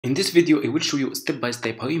In this video, I will show you step by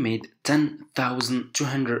step how you made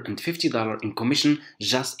 $10,250 in commission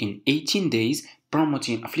just in 18 days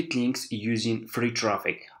promoting affiliate links using free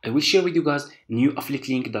traffic. I will share with you guys new affiliate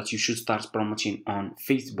link that you should start promoting on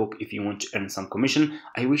Facebook if you want to earn some commission.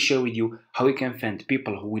 I will share with you how you can find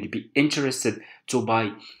people who will be interested to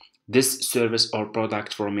buy this service or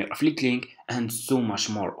product from your affiliate link, and so much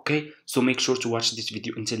more. Okay, so make sure to watch this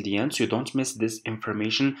video until the end so you don't miss this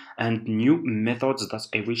information and new methods that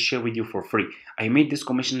I will share with you for free. I made this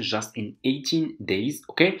commission just in 18 days,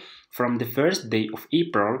 okay, from the first day of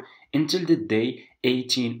April until the day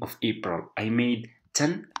 18th of April. I made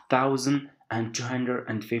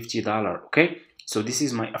 $10,250, okay. So this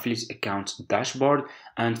is my affiliate account dashboard,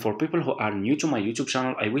 and for people who are new to my YouTube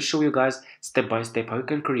channel, I will show you guys step by step how you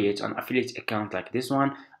can create an affiliate account like this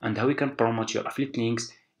one and how you can promote your affiliate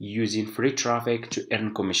links using free traffic to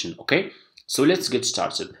earn commission. Okay, so let's get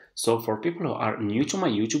started. So for people who are new to my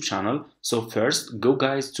YouTube channel, so first go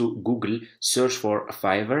guys to Google, search for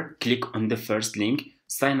Fiverr, click on the first link,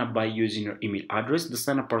 sign up by using your email address. The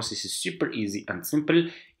sign up process is super easy and simple.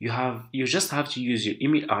 You just have to use your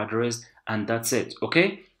email address and that's it.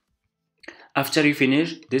 Okay, after you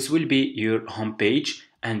finish, this will be your home page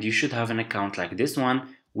and you should have an account like this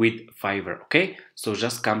one with Fiverr. Okay, so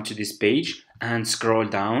just come to this page and scroll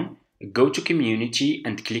down, go to community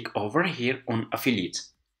and click over here on affiliate.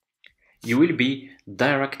 You will be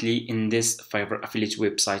directly in this Fiverr affiliate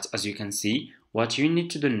website. As you can see, what you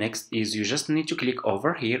need to do next is you just need to click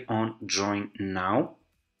over here on join now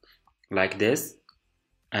like this,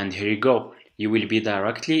 and here you go. You will be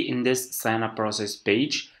directly in this sign up process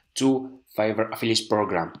page to Fiverr affiliate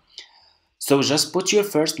program. So just put your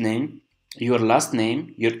first name, your last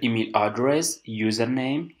name, your email address,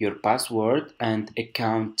 username, your password and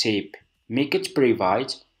account type. Make it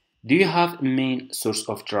private. Do you have a main source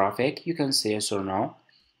of traffic? You can say yes or no,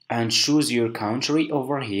 and choose your country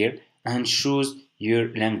over here and choose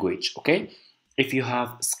your language. Okay, if you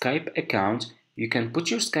have Skype account, you can put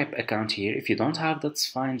your Skype account here. If you don't have, that's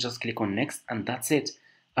fine, just click on next and that's it.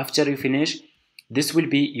 After you finish, this will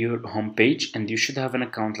be your home page and you should have an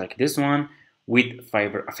account like this one with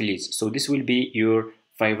Fiverr affiliates. So this will be your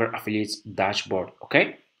Fiverr affiliates dashboard.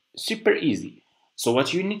 Okay, super easy. So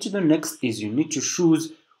what you need to do next is you need to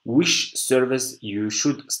choose which service you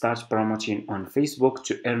should start promoting on Facebook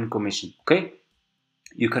to earn commission. Okay,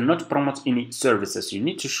 you cannot promote any services. You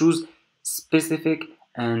need to choose specific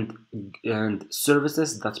and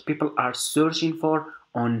services that people are searching for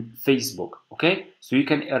on Facebook. Okay, so you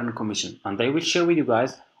can earn commission, and I will share with you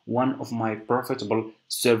guys one of my profitable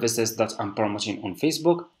services that I'm promoting on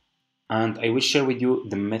Facebook, and I will share with you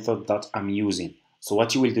the method that I'm using. So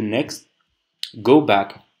what you will do next,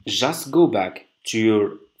 just go back to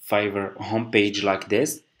your Fiverr homepage like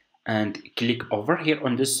this and click over here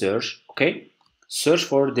on the search. Okay, search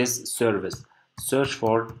for this service, search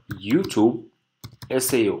for YouTube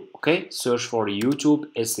SEO. Okay, search for YouTube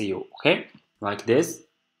SEO. Okay, like this,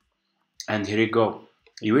 and here you go.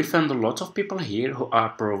 You will find a lot of people here who are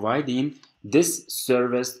providing this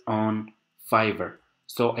service on Fiverr.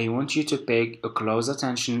 So I want you to pay a close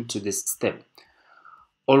attention to this step.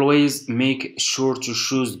 Always make sure to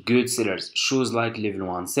choose good sellers. Choose like level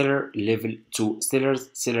 1 seller, level 2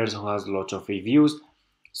 sellers who has a lot of reviews.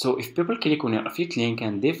 So if people click on your affiliate link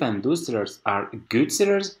and they find those sellers are good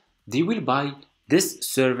sellers, they will buy this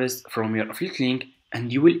service from your affiliate link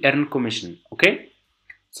and you will earn commission. Okay,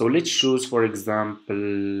 so let's choose, for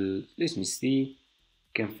example, let me see,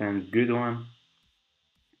 can find good one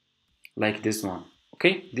like this one.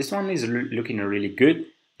 Okay, this one is looking really good.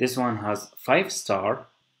 This one has 5-star,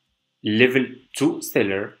 level 2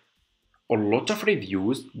 seller, a lot of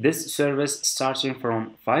reviews. This service starting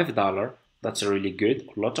from $5. That's really good.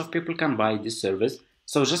 A lot of people can buy this service.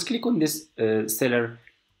 So just click on this seller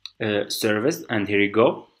service and here you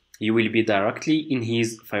go. You will be directly in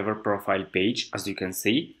his Fiverr profile page, as you can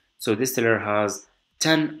see. So this seller has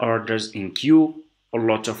 10 orders in queue, a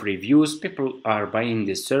lot of reviews. People are buying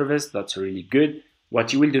this service. That's really good.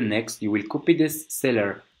 What you will do next, you will copy this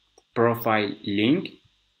seller profile link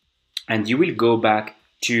and you will go back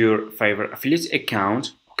to your Fiverr affiliate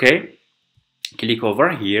account. Okay, click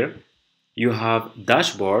over here. You have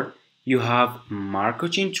dashboard, you have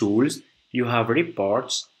marketing tools, you have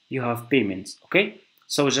reports, you have payments. Okay,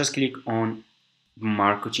 so just click on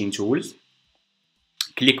marketing tools,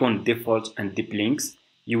 click on default and deep links.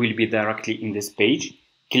 You will be directly in this page.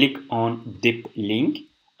 Click on deep link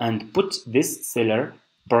and put this seller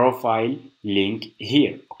profile link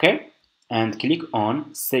here. Okay, and click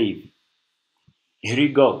on save. Here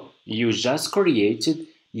you go. You just created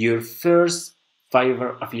your first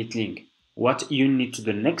Fiverr affiliate link. what you need to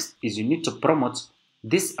do next is you need to promote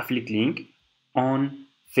this affiliate link on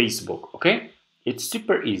Facebook. Okay, it's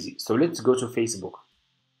super easy. So let's go to Facebook.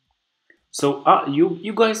 So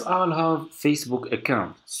you guys all have Facebook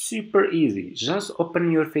account. Super easy. Just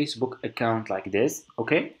open your Facebook account like this.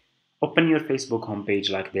 Okay, open your Facebook homepage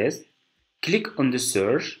like this. Click on the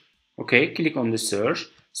search. Okay, click on the search.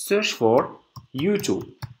 Search for YouTube.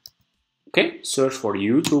 Okay, search for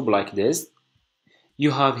YouTube like this.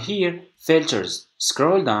 You have here filters.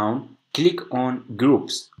 Scroll down, click on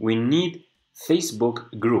groups. We need Facebook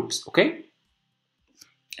groups. Okay,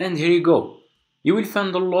 and here you go. You will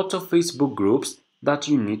find a lot of Facebook groups that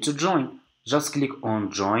you need to join. Just click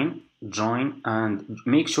on join, and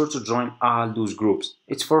make sure to join all those groups.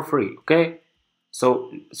 It's for free. Okay, so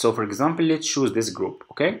for example, let's choose this group.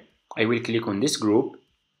 Okay, I will click on this group,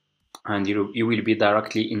 and you will be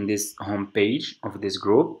directly in this home page of this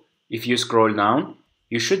group. If you scroll down,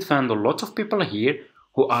 you should find a lot of people here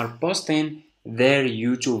who are posting their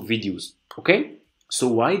YouTube videos. Okay, so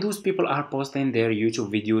why those people are posting their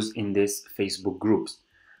YouTube videos in this Facebook groups?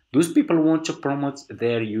 Those people want to promote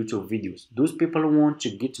their YouTube videos. Those people want to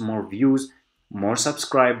get more views, more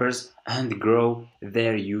subscribers, and grow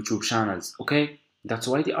their YouTube channels. Okay, that's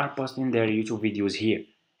why they are posting their YouTube videos here.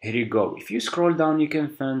 Here you go. If you scroll down, you can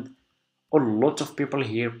find a lot of people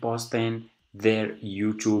here posting their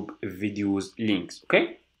YouTube videos links.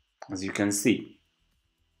 Okay, as you can see.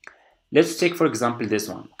 Let's take for example this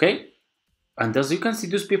one. Okay, and as you can see,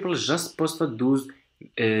 those people just posted those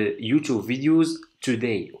YouTube videos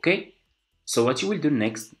today. Okay, so what you will do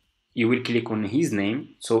next, you will click on his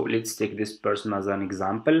name. So let's take this person as an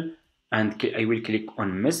example, and I will click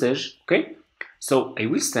on message. Okay, so I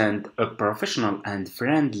will send a professional and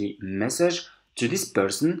friendly message to this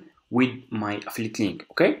person with my affiliate link.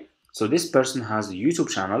 Okay, so this person has a YouTube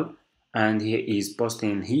channel, and he is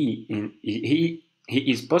posting his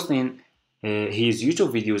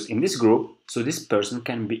YouTube videos in this group, so this person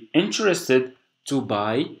can be interested to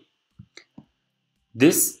buy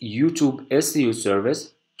this YouTube SEO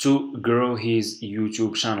service to grow his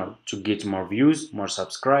YouTube channel, to get more views, more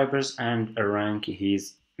subscribers, and rank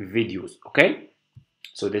his videos. Okay,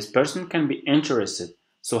 so this person can be interested.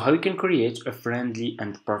 So how we can create a friendly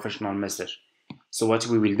and professional message? So what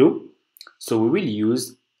we will do, so we will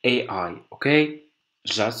use AI. Okay,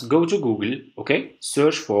 just go to Google. Okay,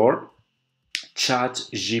 search for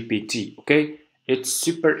ChatGPT. Okay, it's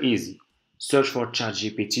super easy. Search for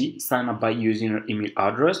ChatGPT, sign up by using your email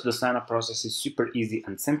address. The sign up process is super easy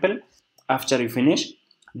and simple. After you finish,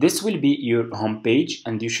 this will be your home page,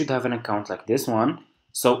 and you should have an account like this one.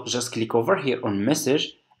 So just click over here on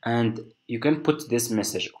message, and you can put this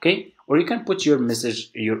message. Okay, or you can put your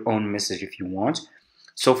own message if you want.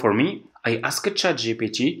 So for me, I ask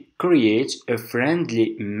ChatGPT create a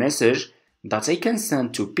friendly message that I can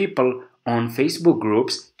send to people on Facebook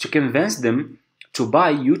groups to convince them to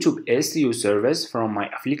buy YouTube SEO service from my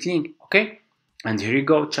affiliate link. Okay, and here you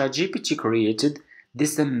go. ChatGPT created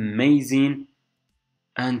this amazing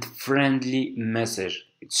and friendly message.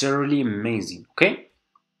 It's really amazing. Okay,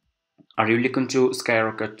 are you looking to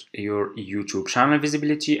skyrocket your YouTube channel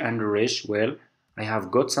visibility and reach? Well, I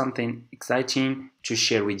have got something exciting to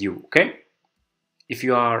share with you. Okay, if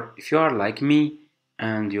you are like me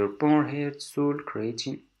and you're poor head soul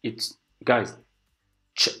creating it, guys,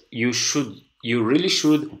 you really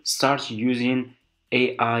should start using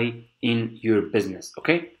AI in your business.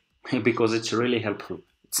 Okay, because it's really helpful.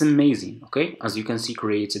 It's amazing. Okay, as you can see,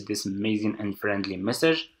 created this amazing and friendly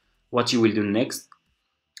message. What you will do next,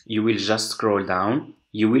 you will just scroll down,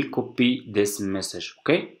 you will copy this message.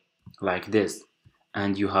 Okay, like this,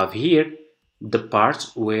 and you have here the part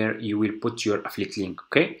where you will put your affiliate link.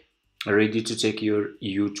 Okay, ready to take your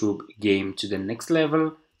YouTube game to the next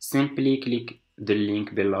level? Simply click the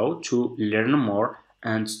link below to learn more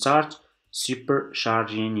and start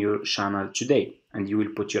supercharging your channel today, and you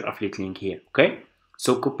will put your affiliate link here. Okay,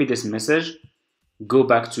 so copy this message, go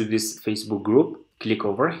back to this Facebook group, click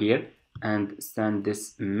over here and send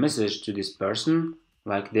this message to this person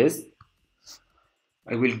like this.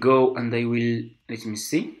 I will go and I will, let me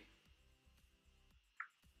see.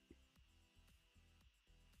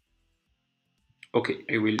 Okay,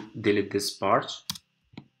 I will delete this part.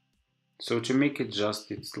 So to make it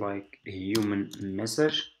just, it's like a human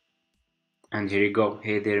message. And here you go.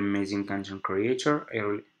 Hey there, amazing content creator.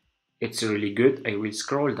 It's really good. I will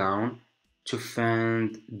scroll down to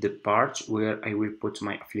find the part where I will put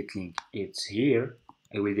my affiliate link. It's here.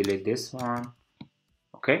 I will delete this one.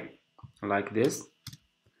 Okay, like this.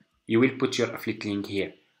 You will put your affiliate link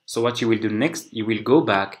here. So what you will do next, you will go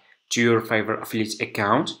back to your Fiverr affiliate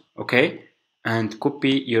account. Okay, and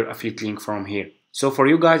copy your affiliate link from here. So for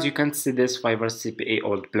you guys, you can see this Fiverr CPA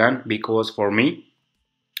old plan, because for me,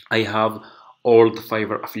 I have old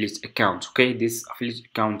Fiverr affiliate account. Okay, this affiliate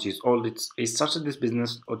account is old. I started this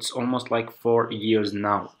business, it's almost like 4 years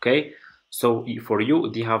now. Okay, so for you,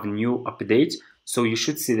 they have new updates, so you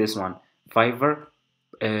should see this one, Fiverr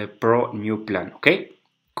Pro new plan. Okay,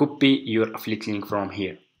 copy your affiliate link from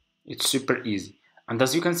here. It's super easy. And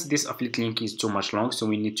as you can see, this affiliate link is too much long, so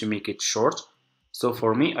we need to make it short. So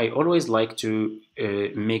for me, I always like to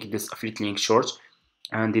make this affiliate link short,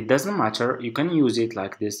 and it doesn't matter, you can use it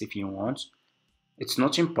like this if you want. It's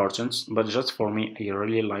not important, but just for me, I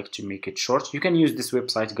really like to make it short. You can use this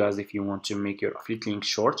website, guys, if you want to make your affiliate link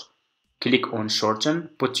short. Click on shorten,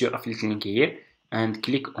 put your affiliate link here, and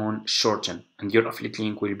click on shorten, and your affiliate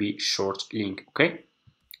link will be short link. Okay,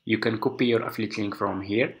 you can copy your affiliate link from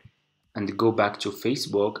here and go back to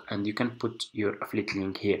Facebook, and you can put your affiliate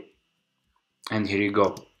link here, and here you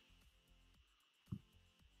go,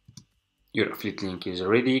 your affiliate link is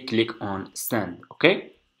ready. Click on send.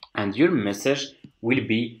 Okay, and your message will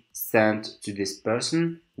be sent to this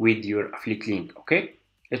person with your affiliate link. Okay,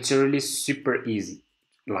 it's really super easy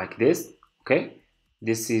like this. Okay,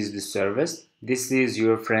 this is the service. This is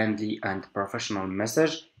your friendly and professional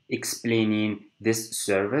message explaining this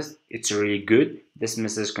service. It's really good. This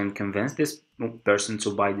message can convince this person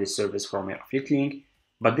to buy this service from your affiliate link,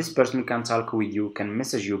 but this person can talk with you, can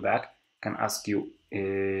message you back, can ask you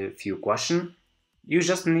a few questions. You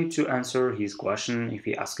just need to answer his question if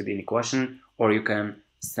he asked any question, or you can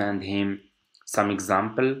send him some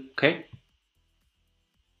example. Okay,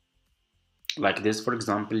 like this, for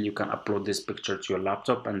example, you can upload this picture to your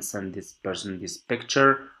laptop and send this person this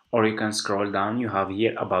picture, or you can scroll down. You have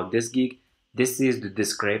here about this gig. This is the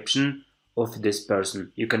description of this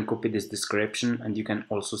person. You can copy this description, and you can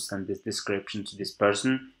also send this description to this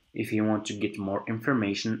person if you want to get more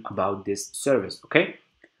information about this service. Okay,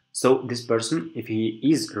 so this person, if he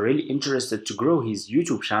is really interested to grow his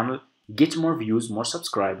YouTube channel, get more views, more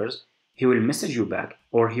subscribers, he will message you back,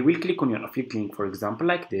 or he will click on your affiliate link, for example,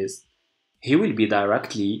 like this. He will be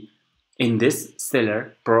directly in this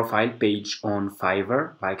seller profile page on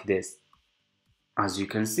Fiverr like this. As you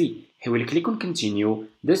can see, he will click on continue.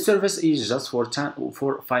 This service is just for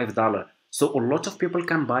 $5. So a lot of people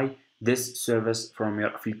can buy this service from your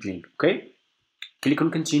affiliate link. Okay, click on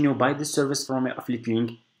continue, buy this service from your affiliate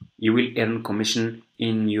link. You will earn commission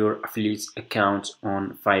in your affiliate account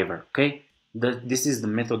on Fiverr. Okay, this is the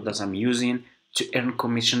method that I'm using to earn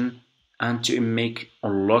commission and to make a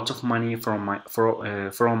lot of money from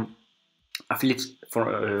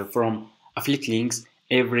affiliate links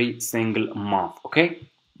every single month. Okay,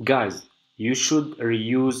 guys, you should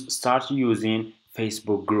start using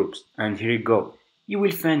Facebook groups, and here you go. You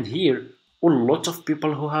will find here a lot of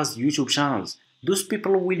people who has YouTube channels. Those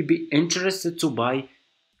people will be interested to buy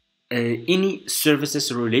any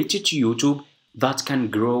services related to YouTube that can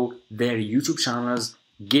grow their YouTube channels,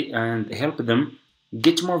 and help them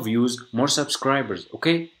get more views, more subscribers.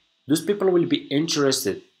 Okay, those people will be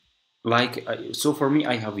interested. Like so for me,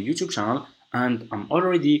 I have a YouTube channel, and I'm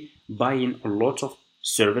already buying a lot of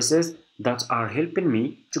services that are helping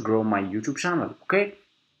me to grow my YouTube channel. Okay,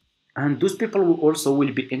 and those people will also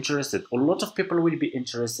be interested. A lot of people will be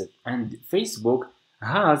interested, and Facebook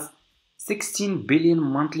has 16 billion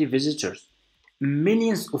monthly visitors.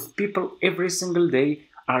 Millions of people every single day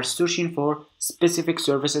are searching for specific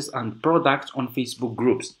services and products on Facebook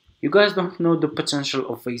groups. You guys don't know the potential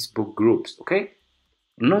of Facebook groups. Okay,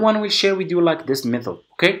 no one will share with you like this method.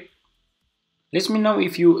 Okay, let me know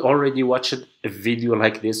if you already watched a video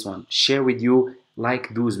like this one. Share with you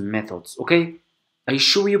like those methods. Okay, I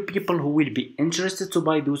show you people who will be interested to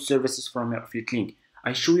buy those services from your affiliate link.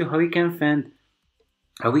 I show you how you can find,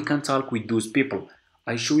 how we can talk with those people.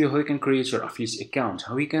 I show you how you can create your affiliate account,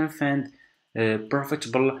 how you can find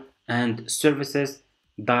profitable and services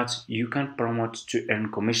that you can promote to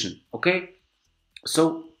earn commission. Okay,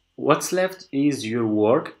 so what's left is your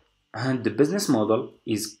work, and the business model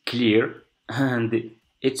is clear, and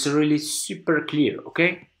it's really super clear.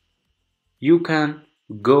 Okay, you can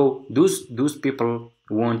go, those people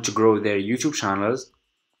want to grow their YouTube channels,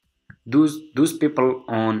 those people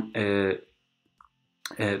on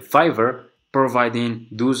Fiverr providing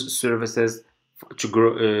those services to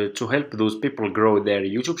grow, to help those people grow their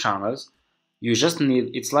YouTube channels. You just need,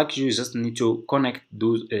 it's like you just need to connect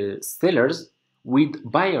those sellers with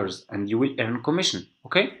buyers, and you will earn commission.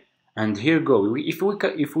 Okay, and here go.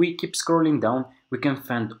 If we keep scrolling down, we can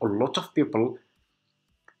find a lot of people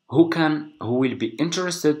who will be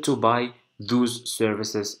interested to buy those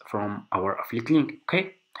services from our affiliate link.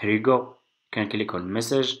 Okay, here you go. can click on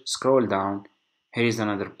message, scroll down. Here is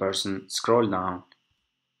another person, scroll down.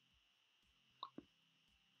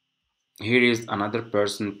 Here is another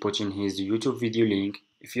person putting his YouTube video link.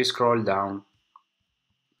 If you scroll down,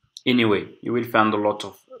 anyway, you will find a lot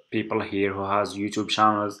of people here who has YouTube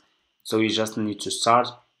channels. So you just need to start.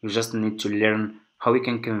 You just need to learn how you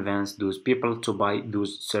can convince those people to buy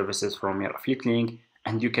those services from your affiliate link,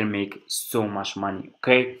 and you can make so much money.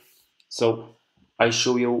 Okay, so I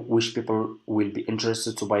show you which people will be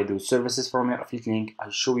interested to buy those services from your affiliate link. I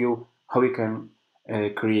show you how you can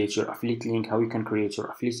create your affiliate link, how you can create your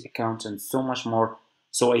affiliate account, and so much more.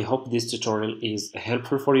 So I hope this tutorial is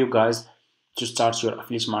helpful for you guys to start your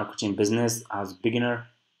affiliate marketing business as beginner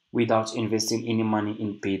without investing any money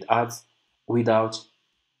in paid ads, without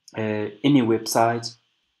any website,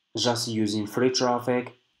 just using free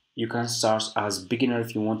traffic. You can start as beginner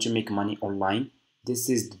if you want to make money online. This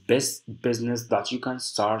is the best business that you can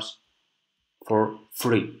start for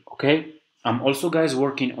free. Okay, I'm also guys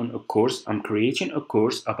working on a course. I'm creating a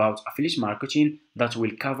course about affiliate marketing that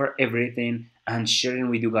will cover everything and sharing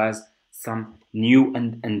with you guys some new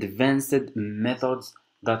and advanced methods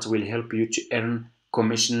that will help you to earn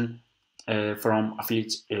commission from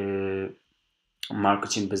affiliate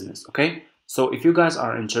marketing business. Okay, so if you guys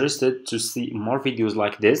are interested to see more videos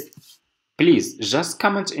like this, please just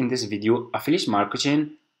comment in this video affiliate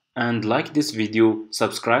marketing and like this video,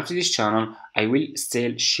 subscribe to this channel. I will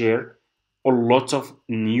still share a lot of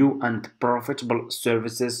new and profitable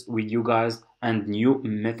services with you guys and new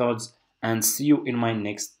methods, and see you in my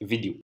next video.